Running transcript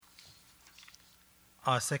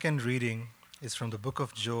Our second reading is from the book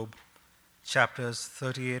of Job, chapters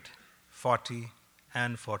 38, 40,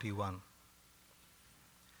 and 41.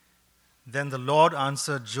 Then the Lord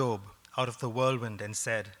answered Job out of the whirlwind and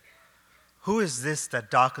said, "Who is this that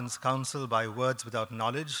darkens counsel by words without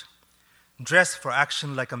knowledge? Dress for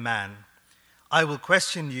action like a man. I will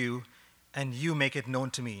question you, and you make it known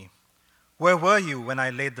to me. Where were you when I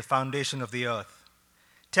laid the foundation of the earth?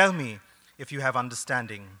 Tell me if you have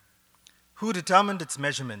understanding. Who determined its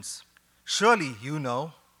measurements? Surely you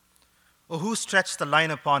know. Or who stretched the line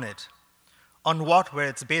upon it? On what were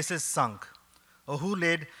its bases sunk? Or who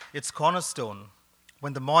laid its cornerstone?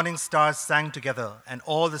 When the morning stars sang together and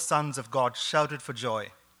all the sons of God shouted for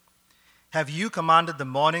joy. Have you commanded the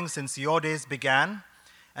morning since your days began,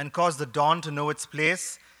 and caused the dawn to know its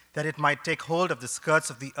place, that it might take hold of the skirts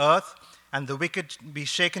of the earth, and the wicked be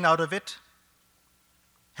shaken out of it?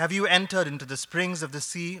 Have you entered into the springs of the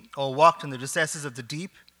sea, or walked in the recesses of the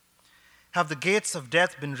deep? Have the gates of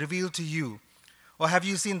death been revealed to you, or have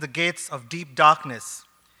you seen the gates of deep darkness?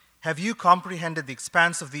 Have you comprehended the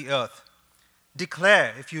expanse of the earth?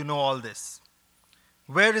 Declare if you know all this.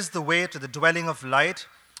 Where is the way to the dwelling of light,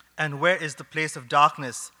 and where is the place of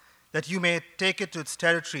darkness, that you may take it to its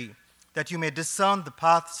territory, that you may discern the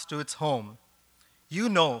paths to its home? You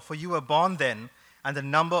know, for you were born then, and the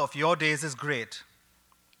number of your days is great."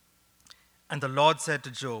 And the Lord said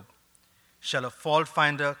to Job, "Shall a fault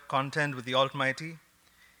finder contend with the Almighty?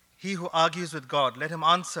 He who argues with God, let him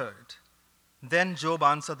answer it." Then Job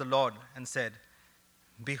answered the Lord and said,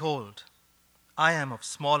 "Behold, I am of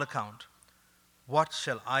small account. What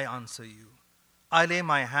shall I answer you? I lay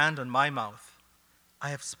my hand on my mouth. I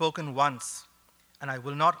have spoken once, and I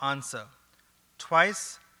will not answer.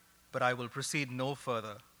 Twice, but I will proceed no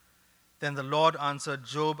further." Then the Lord answered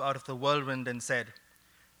Job out of the whirlwind and said,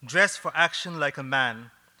 "Dress for action like a man.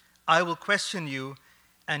 I will question you,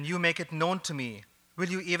 and you make it known to me. Will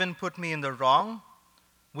you even put me in the wrong?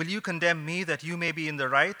 Will you condemn me that you may be in the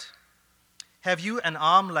right? Have you an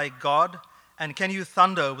arm like God, and can you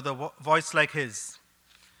thunder with a voice like his?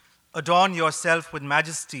 Adorn yourself with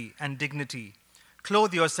majesty and dignity.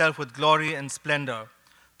 Clothe yourself with glory and splendor.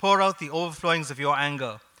 Pour out the overflowings of your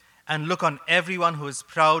anger, and look on everyone who is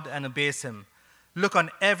proud and abase him. Look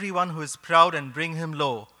on everyone who is proud and bring him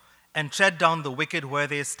low, and tread down the wicked where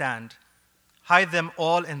they stand. Hide them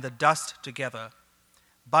all in the dust together.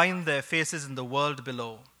 Bind their faces in the world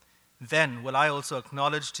below. Then will I also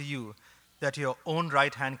acknowledge to you that your own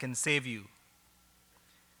right hand can save you."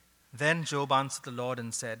 Then Job answered the Lord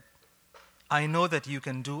and said, "I know that you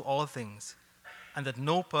can do all things, and that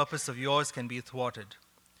no purpose of yours can be thwarted.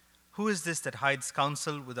 Who is this that hides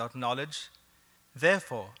counsel without knowledge?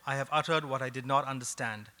 Therefore I have uttered what I did not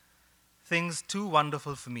understand, things too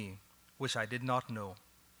wonderful for me, which I did not know.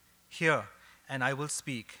 Hear, and I will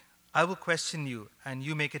speak. I will question you, and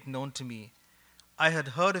you make it known to me. I had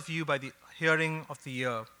heard of you by the hearing of the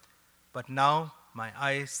ear, but now my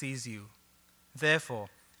eye sees you. Therefore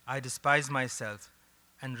I despise myself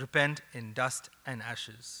and repent in dust and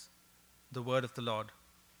ashes." The word of the Lord.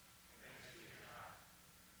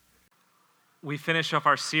 We finish off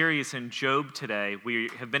our series in Job today. We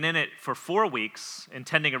have been in it for 4 weeks,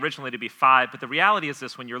 intending originally to be 5, but the reality is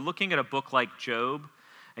this: when you're looking at a book like Job,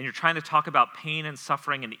 and you're trying to talk about pain and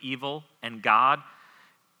suffering and evil and God,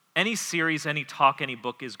 any series, any talk, any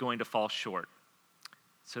book is going to fall short.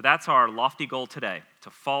 So that's our lofty goal today,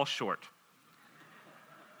 to fall short.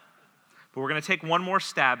 But we're going to take one more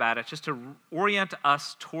stab at it just to orient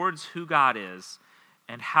us towards who God is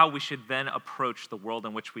and how we should then approach the world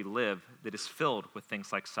in which we live that is filled with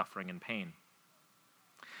things like suffering and pain.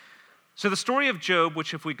 So the story of Job,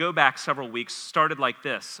 which if we go back several weeks, started like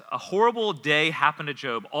this. A horrible day happened to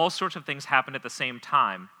Job. All sorts of things happened at the same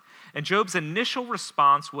time. And Job's initial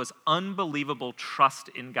response was unbelievable trust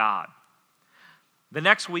in God. The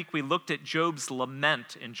next week, we looked at Job's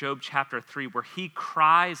lament in Job chapter 3, where he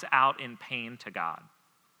cries out in pain to God.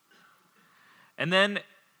 And then,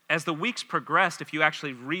 as the weeks progressed, if you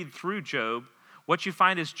actually read through Job, what you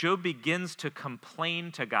find is Job begins to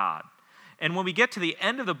complain to God. And when we get to the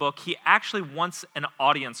end of the book, he actually wants an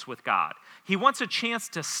audience with God. He wants a chance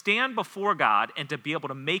to stand before God and to be able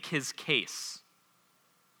to make his case.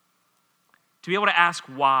 To be able to ask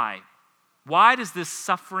why. Why does this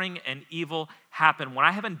suffering and evil happen when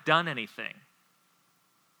I haven't done anything?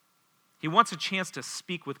 He wants a chance to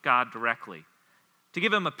speak with God directly, to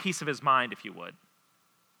give him a piece of his mind, if you would.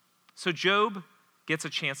 So Job gets a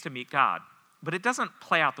chance to meet God, but it doesn't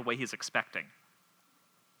play out the way he's expecting.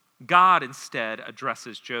 God instead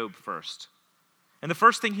addresses Job first. And the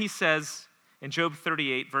first thing he says in Job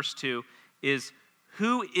 38, verse 2, is,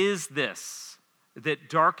 "Who is this that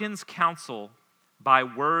darkens counsel by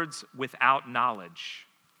words without knowledge.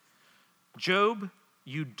 Job,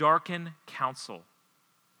 you darken counsel.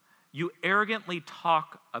 You arrogantly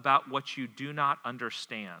talk about what you do not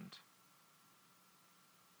understand.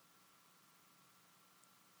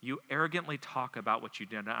 You arrogantly talk about what you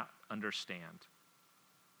do not understand.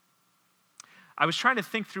 I was trying to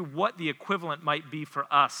think through what the equivalent might be for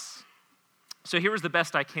us. So here was the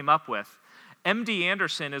best I came up with. MD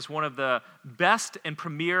Anderson is one of the best and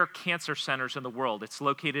premier cancer centers in the world. It's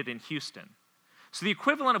located in Houston. So the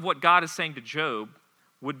equivalent of what God is saying to Job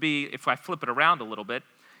would be, if I flip it around a little bit,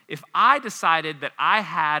 if I decided that I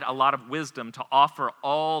had a lot of wisdom to offer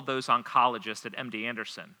all those oncologists at MD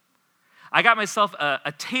Anderson, I got myself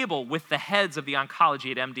a table with the heads of the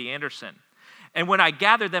oncology at MD Anderson. And when I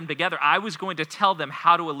gathered them together, I was going to tell them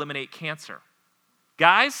how to eliminate cancer.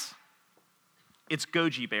 Guys, it's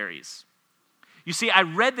goji berries. You see, I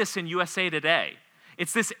read this in USA Today.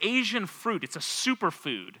 It's this Asian fruit. It's a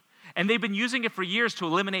superfood. And they've been using it for years to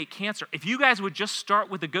eliminate cancer. If you guys would just start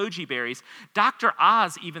with the goji berries, Dr.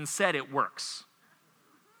 Oz even said it works.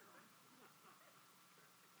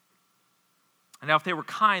 And now, if they were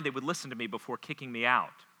kind, they would listen to me before kicking me out.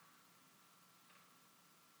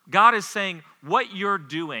 God is saying, what you're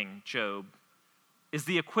doing, Job, is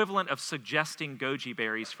the equivalent of suggesting goji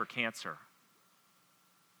berries for cancer.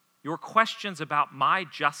 Your questions about my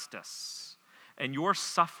justice and your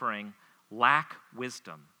suffering lack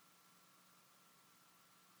wisdom.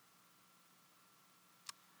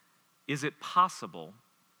 Is it possible,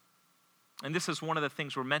 and this is one of the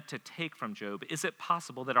things we're meant to take from Job, is it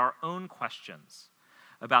possible that our own questions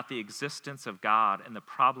about the existence of God and the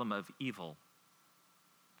problem of evil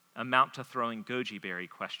amount to throwing goji berry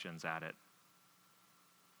questions at it?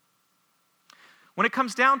 When it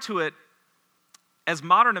comes down to it, as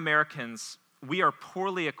modern Americans, we are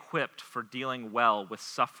poorly equipped for dealing well with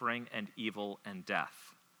suffering and evil and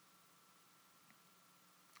death.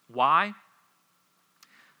 Why?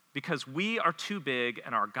 Because we are too big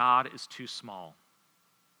and our God is too small.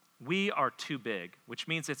 We are too big, which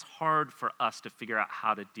means it's hard for us to figure out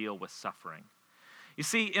how to deal with suffering. You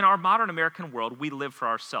see, in our modern American world, we live for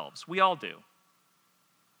ourselves. We all do.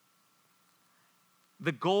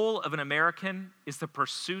 The goal of an American is the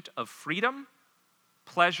pursuit of freedom,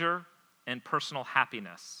 pleasure, and personal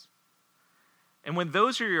happiness. And when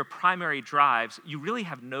those are your primary drives, you really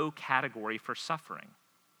have no category for suffering.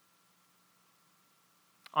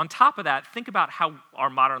 On top of that, think about how our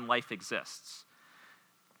modern life exists.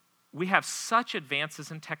 We have such advances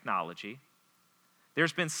in technology.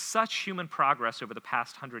 There's been such human progress over the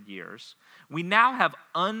past 100 years. We now have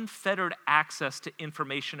unfettered access to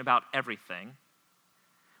information about everything.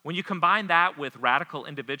 When you combine that with radical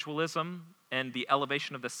individualism and the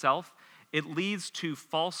elevation of the self, it leads to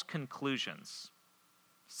false conclusions,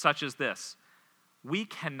 such as this: we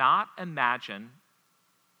cannot imagine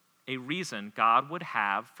a reason God would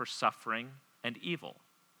have for suffering and evil.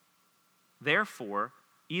 Therefore,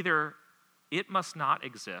 either it must not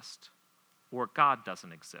exist or God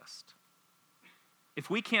doesn't exist. If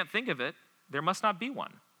we can't think of it, there must not be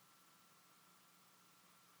one.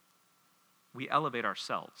 We elevate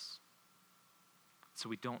ourselves, so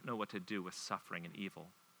we don't know what to do with suffering and evil.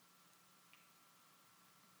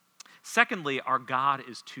 Secondly, our God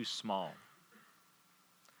is too small.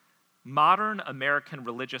 Modern American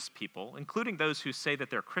religious people, including those who say that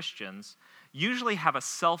they're Christians, usually have a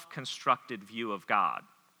self-constructed view of God.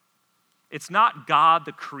 It's not God,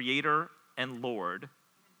 the creator and Lord.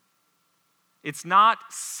 It's not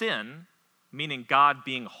sin, meaning God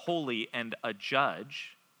being holy and a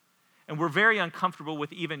judge. And we're very uncomfortable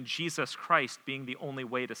with even Jesus Christ being the only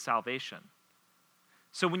way to salvation.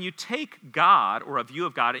 So when you take God, or a view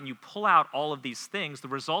of God, and you pull out all of these things, the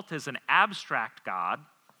result is an abstract God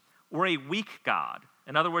or a weak God.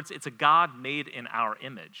 In other words, it's a God made in our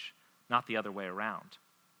image, not the other way around.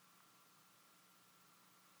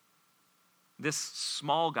 This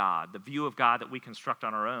small God, the view of God that we construct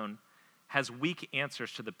on our own, has weak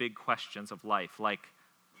answers to the big questions of life, like,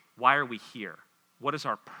 why are we here? What is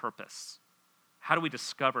our purpose? How do we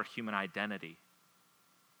discover human identity?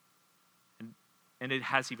 And it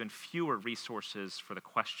has even fewer resources for the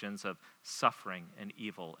questions of suffering and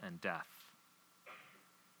evil and death.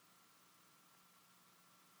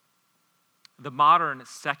 The modern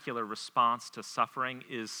secular response to suffering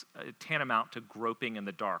is tantamount to groping in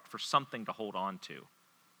the dark for something to hold on to.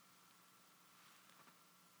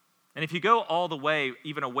 And if you go all the way,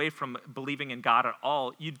 even away from believing in God at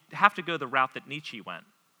all, you'd have to go the route that Nietzsche went.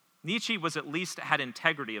 Nietzsche was at least had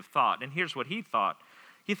integrity of thought, and here's what he thought.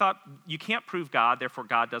 He thought, you can't prove God, therefore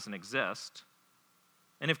God doesn't exist.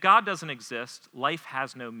 And if God doesn't exist, life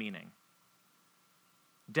has no meaning.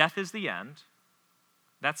 Death is the end.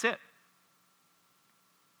 That's it.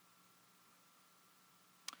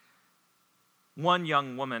 One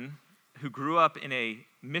young woman who grew up in a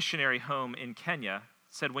missionary home in Kenya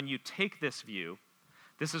said, when you take this view,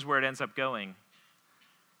 this is where it ends up going.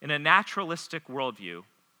 In a naturalistic worldview,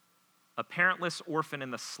 a parentless orphan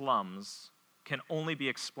in the slums can only be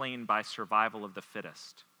explained by survival of the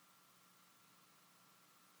fittest.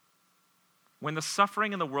 When the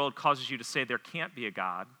suffering in the world causes you to say there can't be a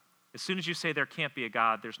God, as soon as you say there can't be a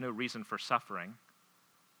God, there's no reason for suffering.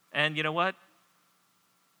 And you know what?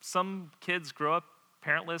 Some kids grow up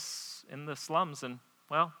parentless in the slums, and,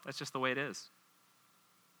 well, that's just the way it is.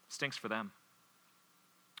 Stinks for them.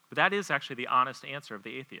 But that is actually the honest answer of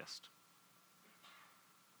the atheist.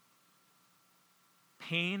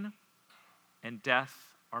 Pain and death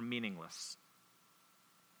are meaningless.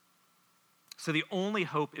 So the only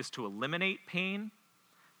hope is to eliminate pain,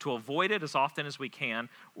 to avoid it as often as we can,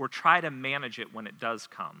 or try to manage it when it does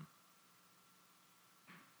come.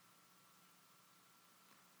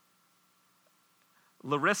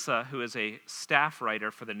 Larissa, who is a staff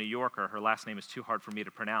writer for The New Yorker, her last name is too hard for me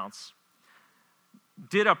to pronounce,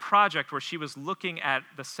 did a project where she was looking at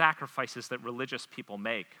the sacrifices that religious people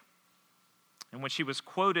make. And when she was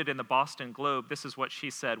quoted in the Boston Globe, this is what she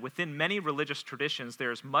said: within many religious traditions,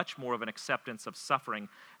 there is much more of an acceptance of suffering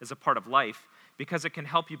as a part of life because it can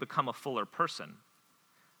help you become a fuller person.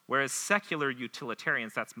 Whereas secular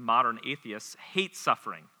utilitarians, that's modern atheists, hate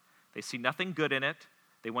suffering. They see nothing good in it,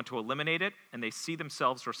 they want to eliminate it, and they see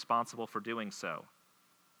themselves responsible for doing so.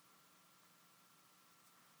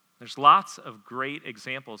 There's lots of great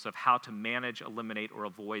examples of how to manage, eliminate, or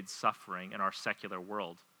avoid suffering in our secular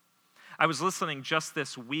world. I was listening just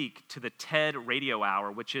this week to the TED Radio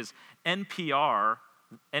Hour, which is NPR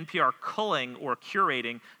culling or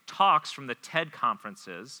curating talks from the TED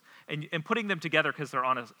conferences and putting them together because they're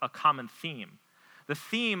on a common theme. The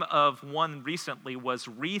theme of one recently was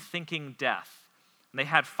rethinking death. And they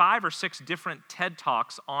had 5 or 6 different TED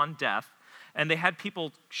Talks on death, and they had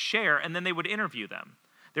people share, and then they would interview them.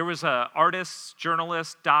 There was an artist,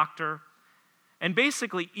 journalist, doctor, and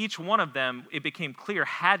basically each one of them, it became clear,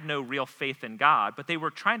 had no real faith in God, but they were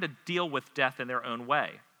trying to deal with death in their own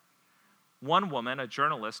way. One woman, a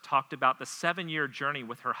journalist, talked about the 7-year journey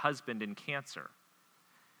with her husband in cancer,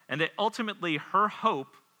 and that ultimately her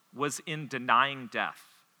hope was in denying death.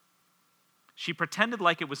 She pretended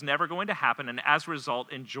like it was never going to happen, and as a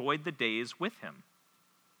result, enjoyed the days with him.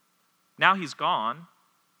 Now he's gone,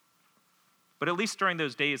 but at least during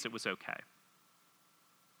those days it was okay.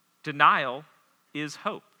 Denial is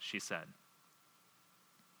hope, she said.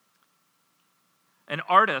 An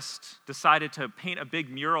artist decided to paint a big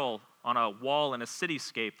mural on a wall in a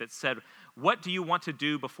cityscape that said, "What do you want to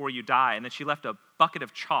do before you die?" And then she left a bucket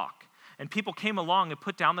of chalk. And people came along and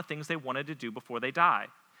put down the things they wanted to do before they die.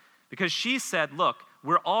 Because she said, look,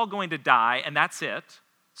 we're all going to die, and that's it.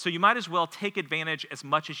 So you might as well take advantage as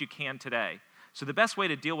much as you can today. So the best way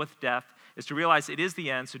to deal with death is to realize it is the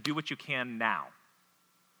end, so do what you can now.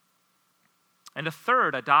 And a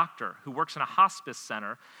third, a doctor who works in a hospice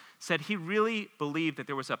center, said he really believed that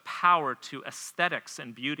there was a power to aesthetics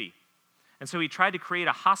and beauty. And so he tried to create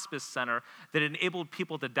a hospice center that enabled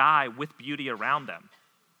people to die with beauty around them.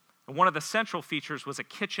 And one of the central features was a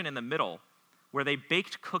kitchen in the middle where they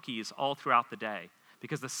baked cookies all throughout the day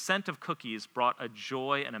because the scent of cookies brought a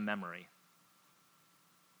joy and a memory.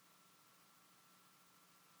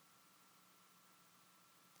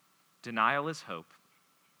 Denial is hope.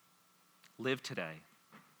 Live today.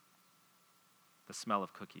 The smell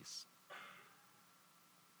of cookies.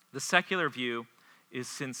 The secular view is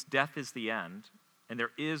since death is the end and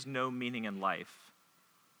there is no meaning in life,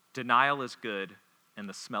 denial is good and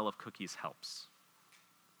the smell of cookies helps.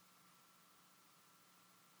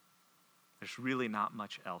 There's really not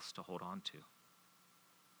much else to hold on to.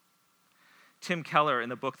 Tim Keller, in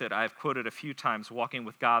the book that I've quoted a few times, Walking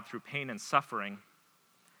with God Through Pain and Suffering,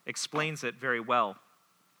 explains it very well.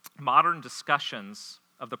 Modern discussions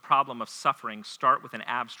of the problem of suffering start with an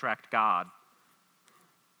abstract God.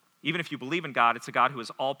 Even if you believe in God, it's a God who is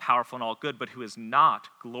all-powerful and all good, but who is not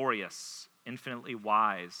glorious, infinitely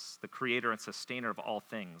wise, the creator and sustainer of all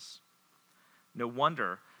things. No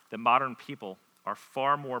wonder that modern people are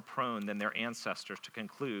far more prone than their ancestors to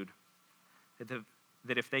conclude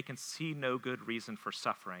that if they can see no good reason for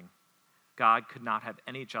suffering, God could not have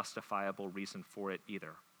any justifiable reason for it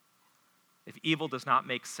either. If evil does not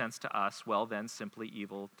make sense to us, well then simply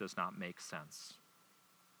evil does not make sense.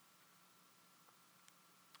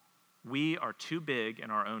 We are too big in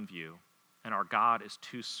our own view, and our God is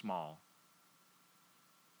too small.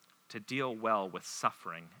 to deal well with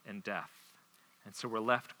suffering and death. And so we're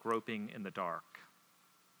left groping in the dark.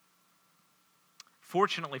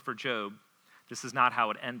 Fortunately for Job, this is not how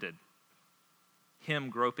it ended. Him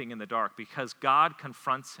groping in the dark, because God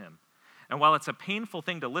confronts him. And while it's a painful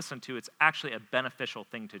thing to listen to, it's actually a beneficial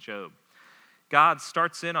thing to Job. God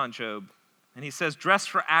starts in on Job, and he says, "Dress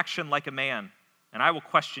for action like a man, and I will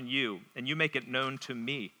question you, and you make it known to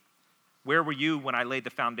me. Where were you when I laid the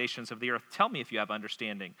foundations of the earth? Tell me if you have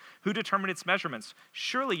understanding. Who determined its measurements?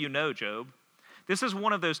 Surely you know, Job." This is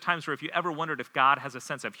one of those times where if you ever wondered if God has a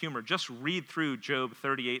sense of humor, just read through Job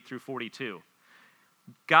 38 through 42.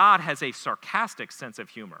 God has a sarcastic sense of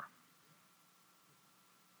humor.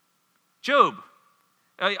 Job,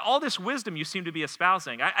 all this wisdom you seem to be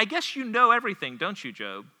espousing, I guess you know everything, don't you,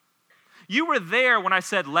 Job? You were there when I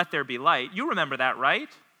said, "Let there be light." You remember that, right?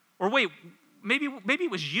 Or wait, maybe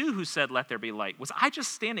it was you who said, "Let there be light." Was I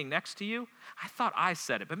just standing next to you? I thought I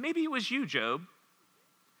said it, but maybe it was you, Job.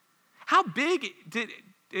 How big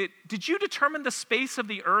did you determine the space of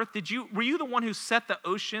the earth? Were you the one who set the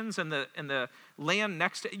oceans and the land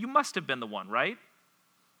next to it? You must have been the one, right?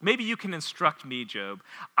 Maybe you can instruct me, Job.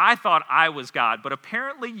 I thought I was God, but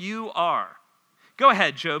apparently you are. Go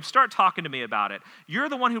ahead, Job. Start talking to me about it. You're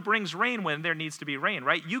the one who brings rain when there needs to be rain,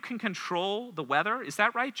 right? You can control the weather. Is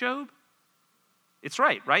that right, Job? It's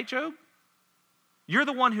right, Job? You're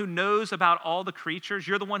the one who knows about all the creatures.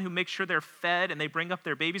 You're the one who makes sure they're fed and they bring up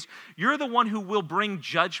their babies. You're the one who will bring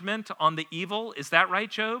judgment on the evil. Is that right,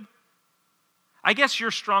 Job? I guess you're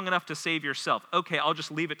strong enough to save yourself. Okay, I'll just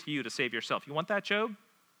leave it to you to save yourself. You want that, Job?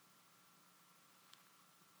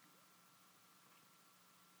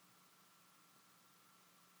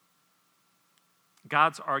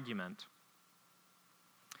 God's argument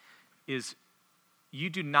is you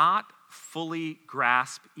do not fully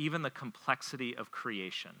grasp even the complexity of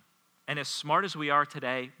creation. And as smart as we are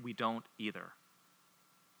today, we don't either.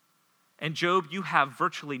 And Job, you have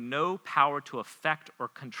virtually no power to affect or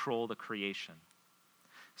control the creation.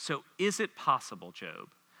 So is it possible, Job?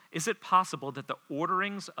 Is it possible that the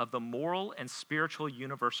orderings of the moral and spiritual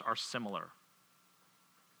universe are similar?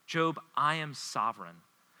 Job, I am sovereign.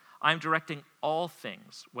 I am directing all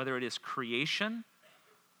things, whether it is creation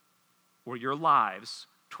or your lives,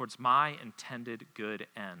 towards my intended good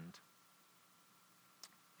end.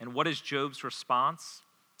 And what is Job's response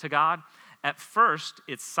to God? At first,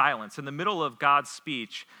 it's silence. In the middle of God's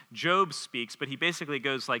speech, Job speaks, but he basically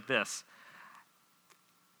goes like this.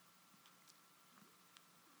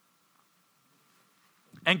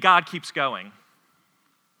 And God keeps going.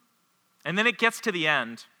 And then it gets to the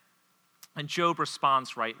end, and Job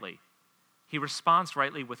responds rightly. He responds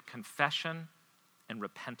rightly with confession and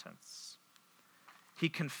repentance. He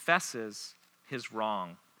confesses his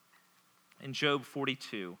wrong. In Job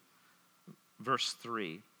 42, verse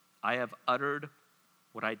 3, I have uttered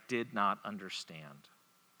what I did not understand,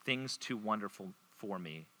 things too wonderful for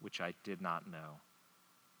me, which I did not know.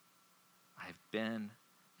 I have been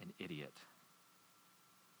an idiot.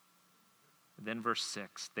 And then verse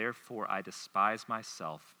 6, therefore I despise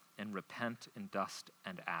myself and repent in dust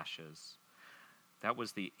and ashes. That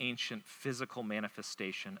was the ancient physical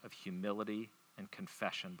manifestation of humility and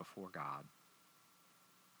confession before God.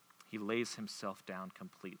 He lays himself down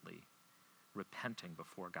completely, repenting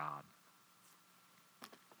before God.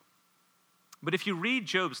 But if you read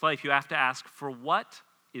Job's life, you have to ask, for what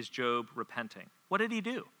is Job repenting? What did he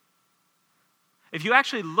do? If you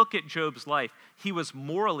actually look at Job's life, he was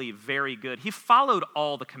morally very good. He followed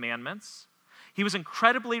all the commandments. He was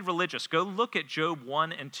incredibly religious. Go look at Job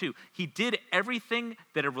 1 and 2. He did everything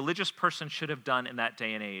that a religious person should have done in that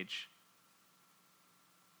day and age.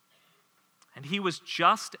 And he was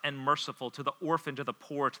just and merciful to the orphan, to the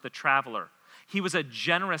poor, to the traveler. He was a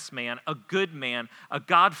generous man, a good man, a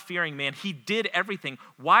God-fearing man. He did everything.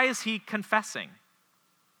 Why is he confessing?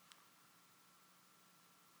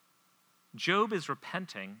 Job is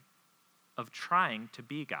repenting of trying to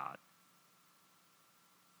be God.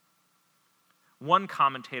 One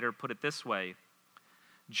commentator put it this way: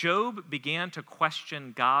 Job began to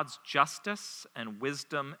question God's justice and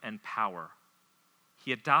wisdom and power.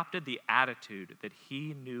 He adopted the attitude that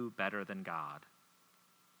he knew better than God.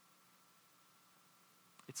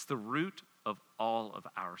 It's the root of all of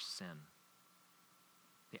our sin.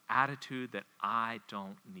 The attitude that I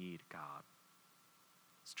don't need God.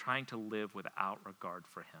 It's trying to live without regard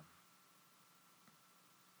for him.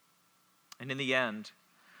 And in the end,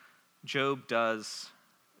 Job does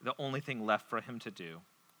the only thing left for him to do.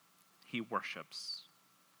 He worships.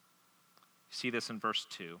 You see this in verse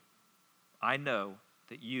 2. I know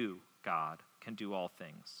that you, God, can do all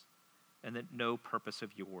things, and that no purpose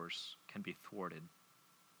of yours can be thwarted.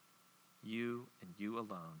 You and you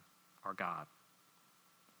alone are God.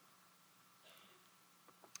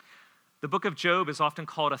 The book of Job is often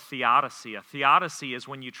called a theodicy. A theodicy is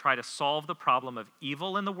when you try to solve the problem of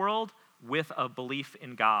evil in the world with a belief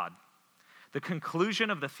in God. The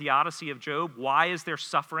conclusion of the theodicy of Job, why is there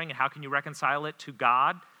suffering and how can you reconcile it to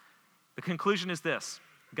God? The conclusion is this: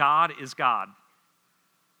 God is God,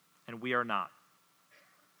 and we are not.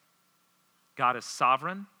 God is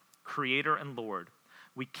sovereign, creator, and Lord.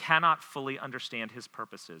 We cannot fully understand his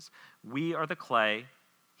purposes. We are the clay,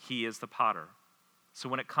 he is the potter. So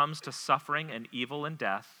when it comes to suffering and evil and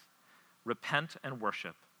death, repent and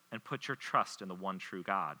worship and put your trust in the one true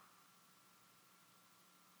God.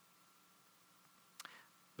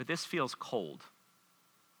 But this feels cold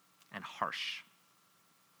and harsh.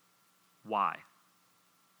 Why?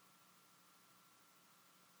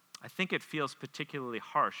 I think it feels particularly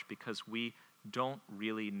harsh because we don't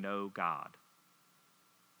really know God.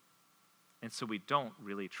 And so we don't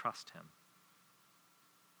really trust him.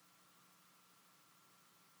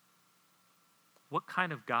 What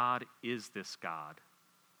kind of God is this God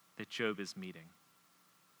that Job is meeting?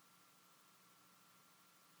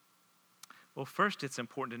 Well, first, it's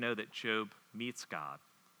important to know that Job meets God.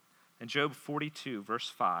 In Job 42, verse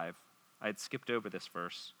 5, I had skipped over this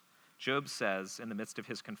verse. Job says in the midst of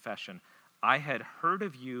his confession, I had heard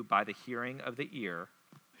of you by the hearing of the ear,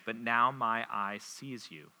 but now my eye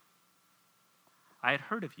sees you. I had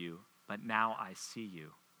heard of you, but now I see you.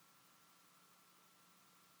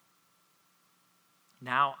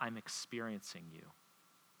 Now I'm experiencing you.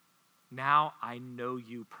 Now I know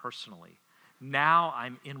you personally. Now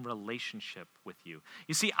I'm in relationship with you.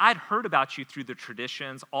 You see, I'd heard about you through the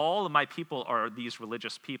traditions. All of my people are these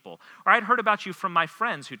religious people. Or I'd heard about you from my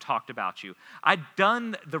friends who talked about you. I'd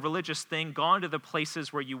done the religious thing, gone to the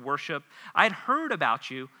places where you worship. I'd heard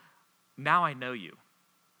about you. Now I know you.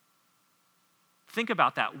 Think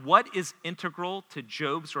about that. What is integral to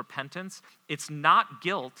Job's repentance? It's not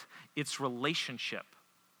guilt, it's relationship.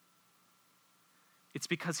 It's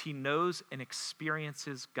because he knows and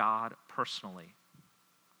experiences God personally.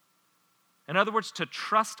 In other words, to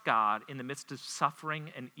trust God in the midst of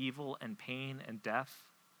suffering and evil and pain and death,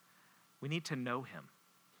 we need to know him.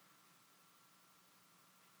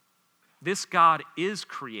 This God is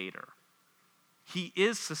creator. He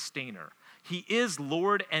is sustainer. He is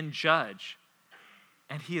Lord and judge.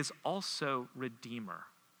 And he is also redeemer,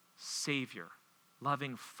 savior,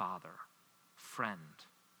 loving father, friend.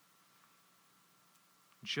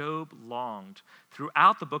 Job longed.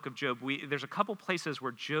 Throughout the book of Job, there's a couple places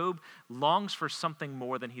where Job longs for something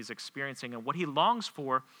more than he's experiencing. And what he longs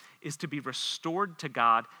for is to be restored to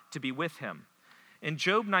God, to be with him. In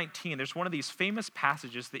Job 19, there's one of these famous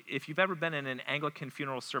passages that if you've ever been in an Anglican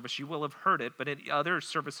funeral service, you will have heard it, but other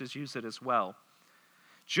services use it as well.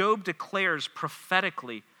 Job declares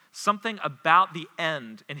prophetically something about the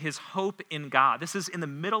end and his hope in God. This is in the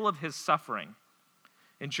middle of his suffering.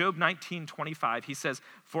 In Job 19:25, he says,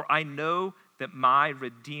 "For I know that my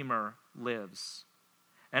Redeemer lives,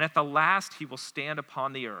 and at the last he will stand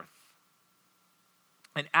upon the earth.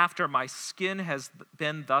 And after my skin has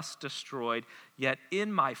been thus destroyed, yet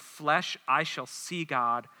in my flesh I shall see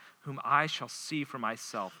God, whom I shall see for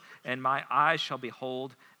myself, and my eyes shall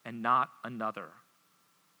behold, and not another."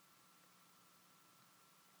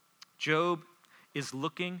 Job is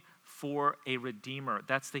looking for a redeemer.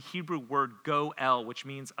 That's the Hebrew word goel, which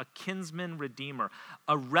means a kinsman redeemer,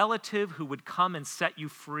 a relative who would come and set you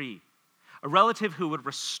free, a relative who would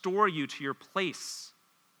restore you to your place.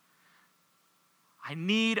 I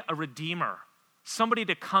need a redeemer, somebody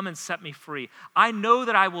to come and set me free. I know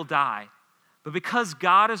that I will die, but because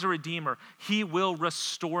God is a redeemer, he will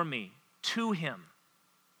restore me to him.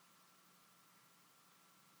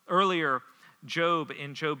 Earlier, Job,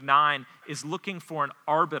 in Job 9, is looking for an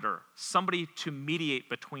arbiter, somebody to mediate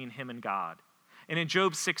between him and God. And in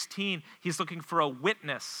Job 16, he's looking for a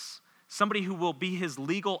witness, somebody who will be his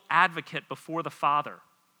legal advocate before the Father.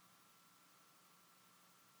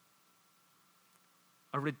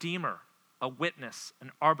 A redeemer, a witness,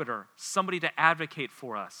 an arbiter, somebody to advocate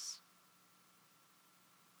for us.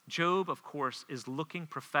 Job, of course, is looking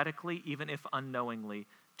prophetically, even if unknowingly,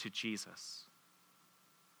 to Jesus.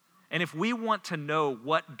 And if we want to know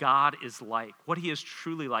what God is like, what he is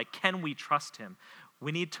truly like, can we trust him?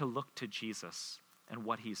 We need to look to Jesus and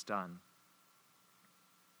what he's done.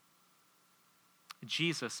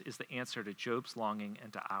 Jesus is the answer to Job's longing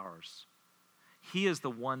and to ours. He is the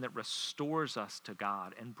one that restores us to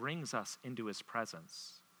God and brings us into his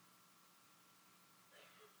presence.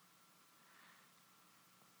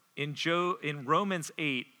 In Romans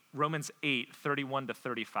 8, 31 to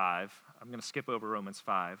 35, I'm going to skip over Romans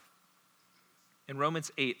 5. In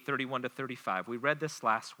Romans 8:31-35, we read this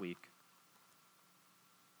last week.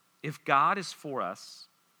 If God is for us,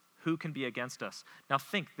 who can be against us? Now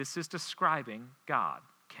think, this is describing God.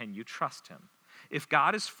 Can you trust him? If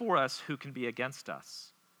God is for us, who can be against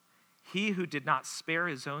us? He who did not spare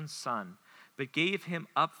his own son, but gave him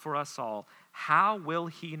up for us all, how will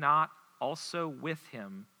he not also with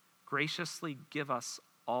him graciously give us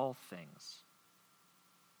all things?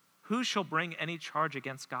 Who shall bring any charge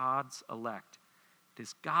against God's elect? It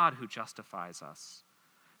is God who justifies us.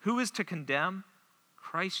 Who is to condemn?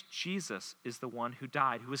 Christ Jesus is the one who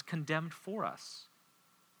died, who was condemned for us.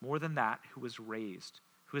 More than that, who was raised,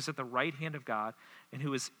 who is at the right hand of God, and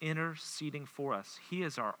who is interceding for us. He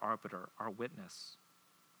is our arbiter, our witness,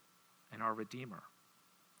 and our Redeemer.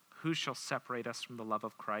 Who shall separate us from the love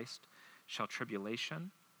of Christ? Shall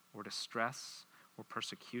tribulation, or distress, or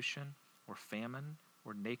persecution, or famine,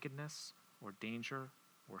 or nakedness, or danger,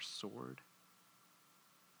 or sword?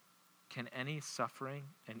 Can any suffering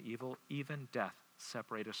and evil, even death,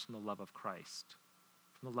 separate us from the love of Christ,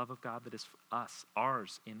 from the love of God that is us,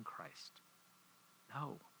 ours in Christ?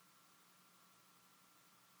 No.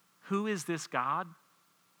 Who is this God?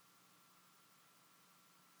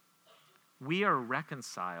 We are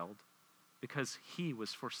reconciled because he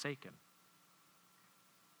was forsaken.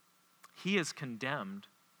 He is condemned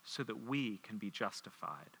so that we can be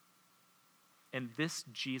justified. And this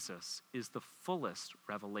Jesus is the fullest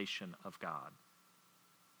revelation of God.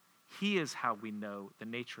 He is how we know the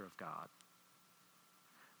nature of God.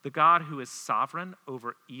 The God who is sovereign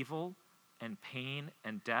over evil and pain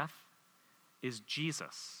and death is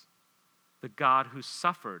Jesus, the God who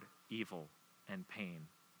suffered evil and pain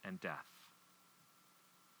and death.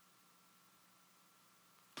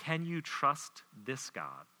 Can you trust this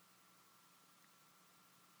God?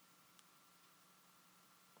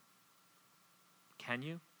 Can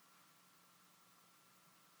you?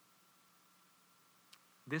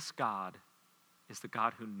 This God is the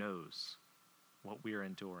God who knows what we are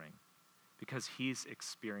enduring because he's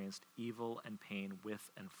experienced evil and pain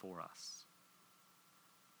with and for us.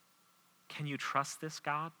 Can you trust this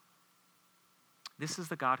God? This is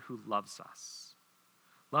the God who loves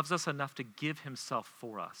us enough to give himself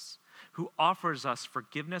for us, who offers us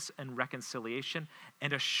forgiveness and reconciliation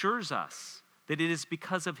and assures us that it is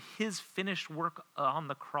because of his finished work on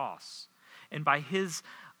the cross and by his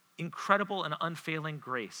incredible and unfailing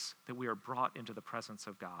grace that we are brought into the presence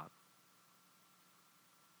of God.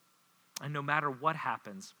 And no matter what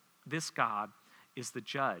happens, this God is the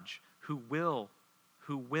judge who will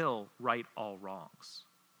right all wrongs.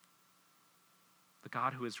 The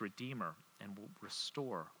God who is Redeemer and will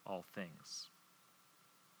restore all things.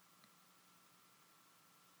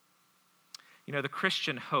 You know, the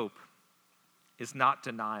Christian hope is not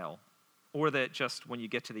denial, or that just when you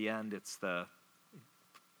get to the end, it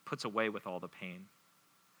puts away with all the pain.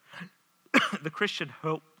 The Christian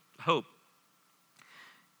hope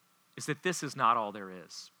is that this is not all there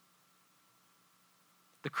is.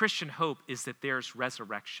 The Christian hope is that there's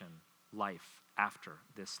resurrection, life after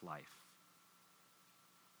this life.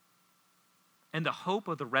 And the hope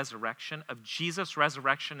of the resurrection, of Jesus'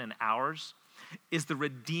 resurrection and ours, is the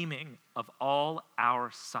redeeming of all our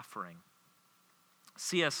suffering.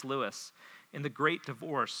 C.S. Lewis, in The Great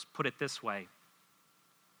Divorce, put it this way: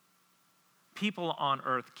 people on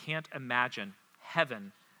earth can't imagine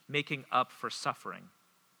heaven making up for suffering,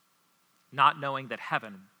 not knowing that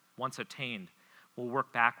heaven, once attained, will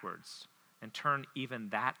work backwards and turn even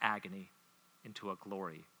that agony into a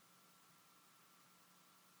glory.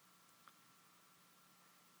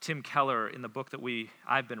 Tim Keller, in the book that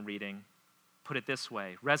I've been reading, put it this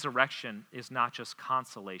way: resurrection is not just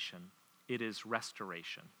consolation, it is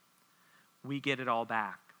restoration. We get it all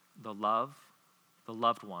back: the love, the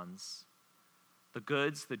loved ones, the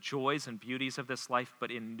goods, the joys and beauties of this life, but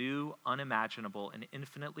in new, unimaginable, and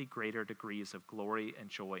infinitely greater degrees of glory and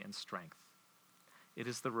joy and strength. It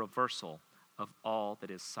is the reversal of all that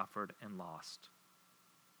is suffered and lost.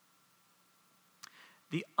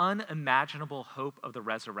 The unimaginable hope of the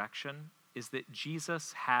resurrection is that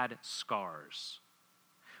Jesus had scars.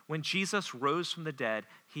 When Jesus rose from the dead,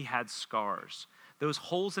 he had scars. Those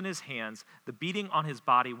holes in his hands, the beating on his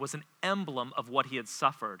body, was an emblem of what he had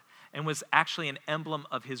suffered and was actually an emblem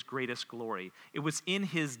of his greatest glory. It was in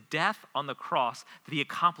his death on the cross that he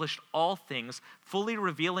accomplished all things, fully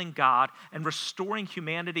revealing God and restoring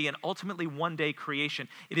humanity and ultimately one day creation.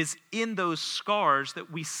 It is in those scars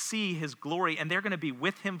that we see his glory, and they're going to be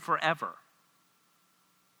with him forever.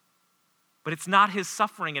 But it's not his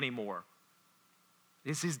suffering anymore.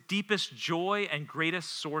 It is his deepest joy and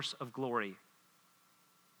greatest source of glory.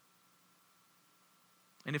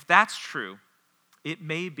 And if that's true, It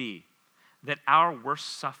may be that our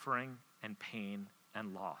worst suffering and pain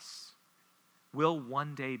and loss will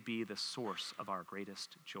one day be the source of our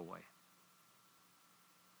greatest joy.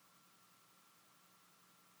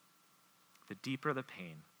 The deeper the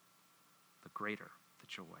pain, the greater the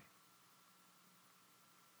joy.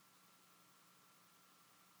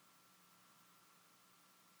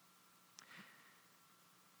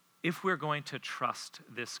 If we're going to trust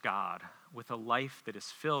this God with a life that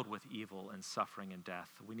is filled with evil and suffering and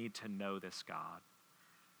death, we need to know this God.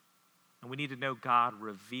 And we need to know God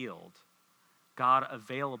revealed, God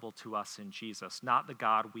available to us in Jesus, not the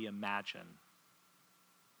God we imagine.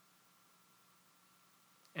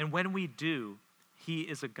 And when we do, he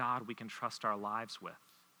is a God we can trust our lives with.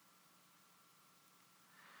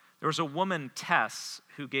 There was a woman, Tess,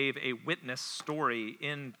 who gave a witness story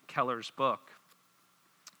in Keller's book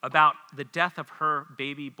about the death of her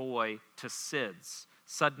baby boy to SIDS,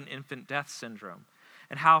 sudden infant death syndrome,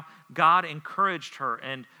 and how God encouraged her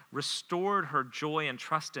and restored her joy and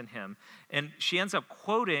trust in him. And she ends up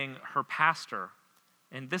quoting her pastor,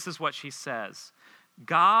 and this is what she says: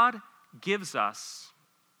 God gives us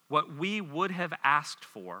what we would have asked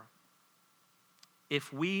for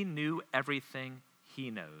if we knew everything he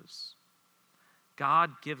knows.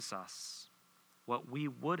 God gives us what we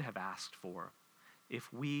would have asked for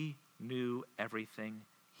if we knew everything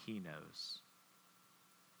he knows.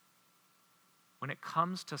 When it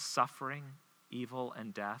comes to suffering, evil,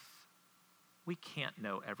 and death, we can't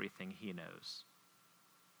know everything he knows,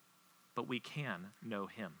 but we can know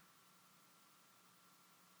him,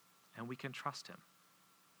 and we can trust him.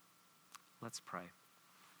 Let's pray.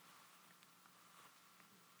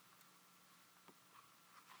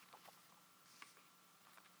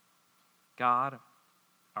 God,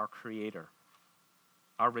 our Creator,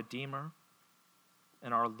 our Redeemer,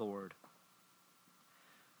 and our Lord,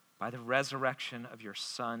 by the resurrection of your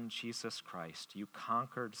Son, Jesus Christ, you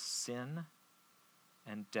conquered sin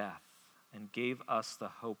and death and gave us the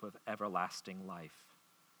hope of everlasting life.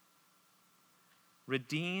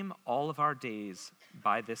 Redeem all of our days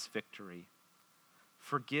by this victory.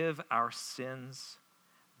 Forgive our sins,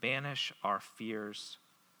 banish our fears,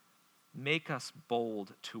 make us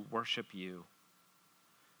bold to worship you,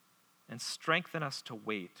 and strengthen us to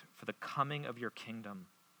wait for the coming of your kingdom,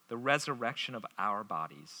 the resurrection of our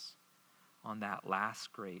bodies on that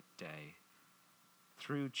last great day,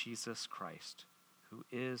 through Jesus Christ, who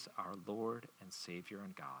is our Lord and Savior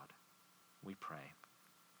and God. We pray.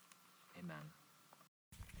 Amen.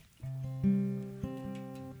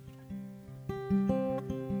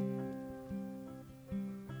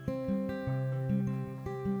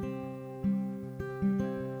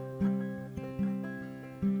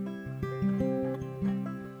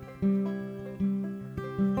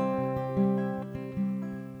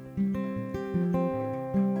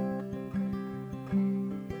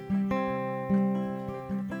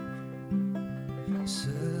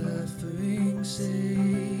 Suffering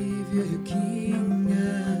Savior, King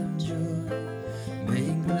and joy,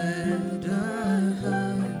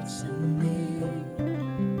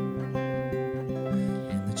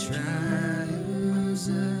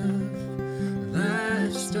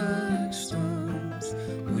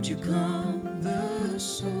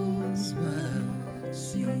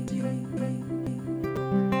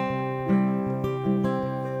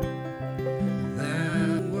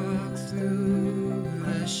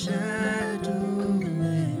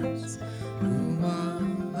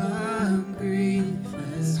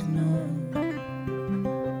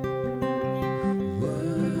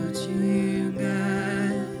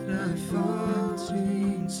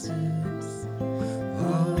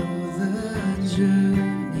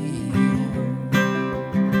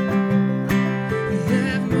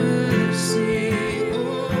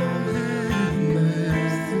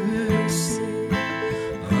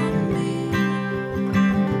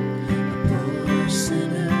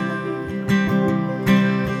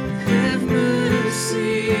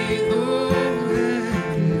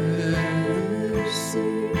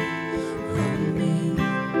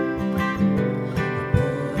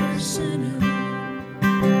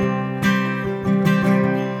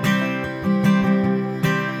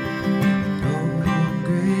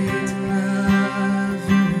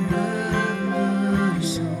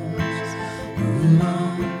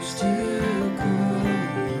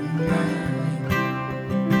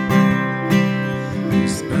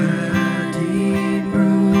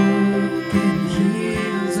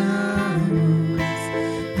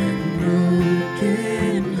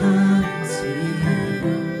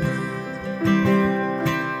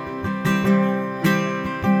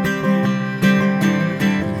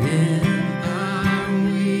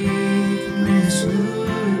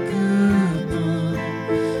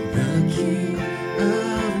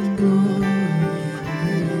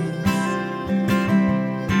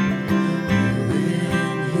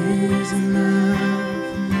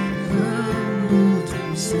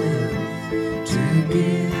 himself to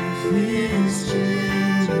give.